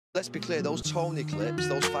Let's be clear, those Tony clips,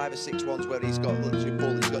 those 5 or 6 ones where he's got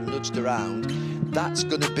nudged around, that's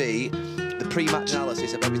going to be the pre-match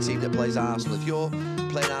analysis of every team that plays Arsenal. If you're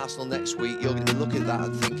playing Arsenal next week, you're going to be looking at that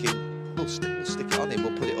and thinking, we'll stick it on him,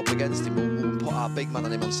 we'll put it up against him, we'll put our big man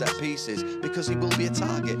on him on set pieces, because he will be a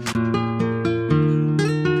target.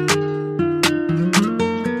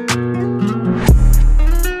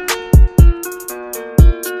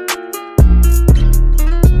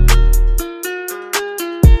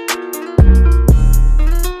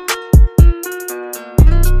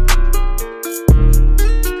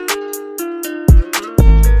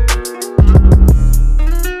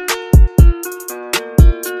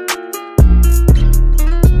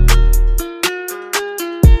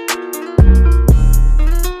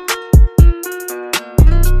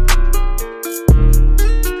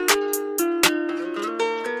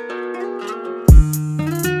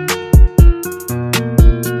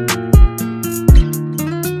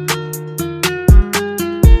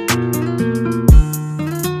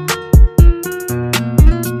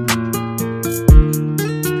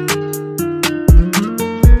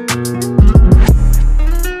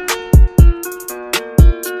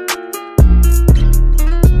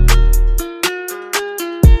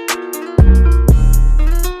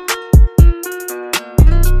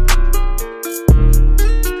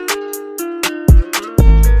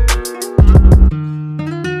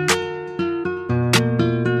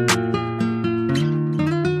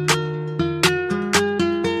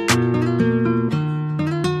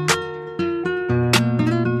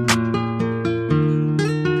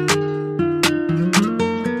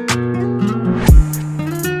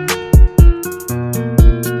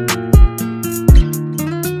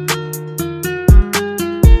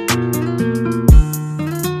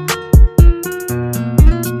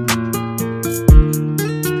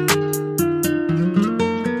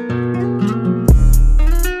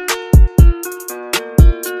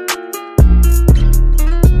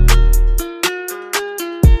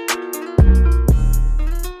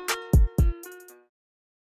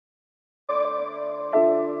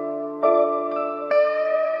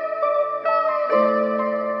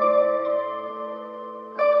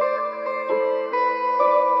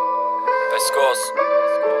 Scores.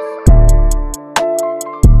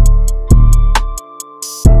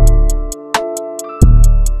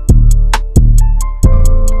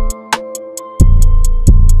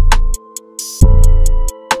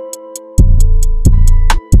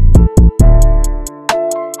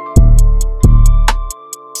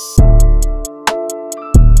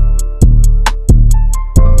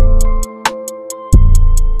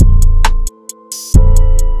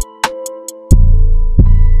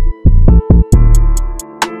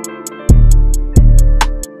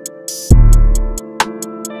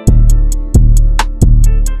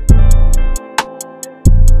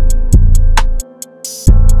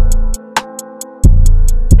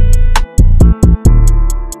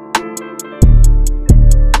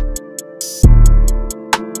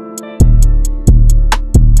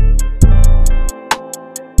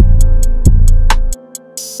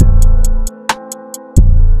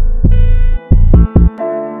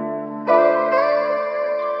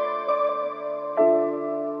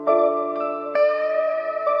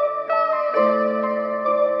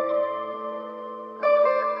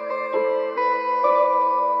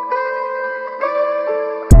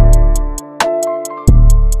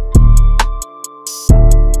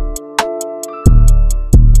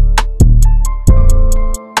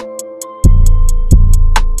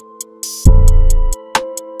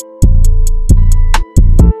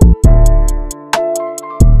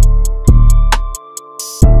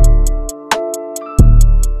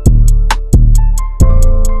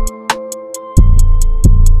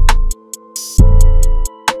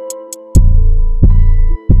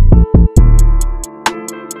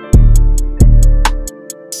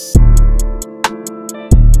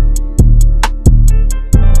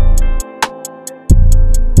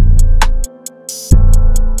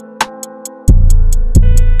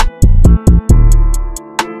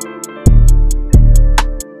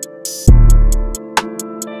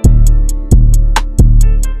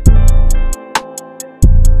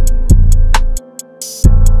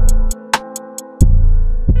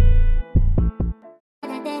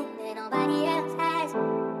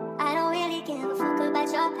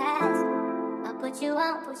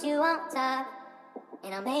 Put you on top,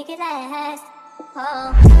 and I'll make it last.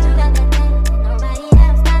 Oh, you got that thing that nobody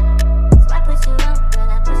else got, so I put you on, girl,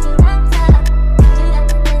 I put you on top. You got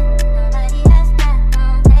that thing that nobody else got,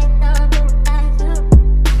 don't do it like you.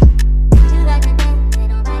 You got that thing that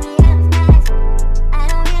nobody else got, I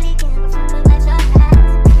don't really give a fuck about your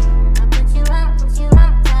past. I put you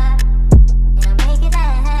on top.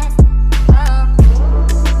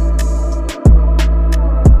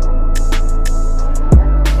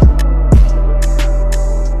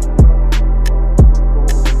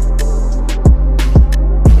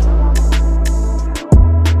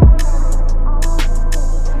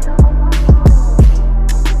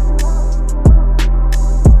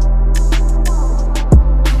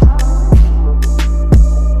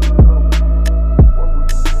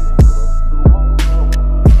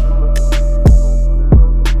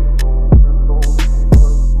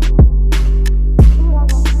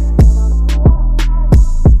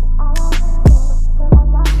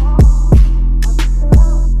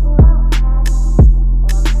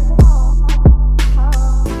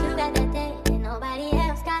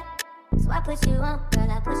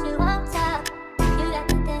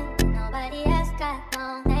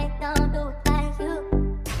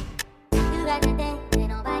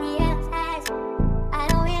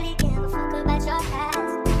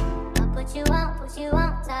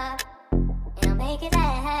 make it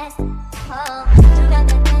last. Oh.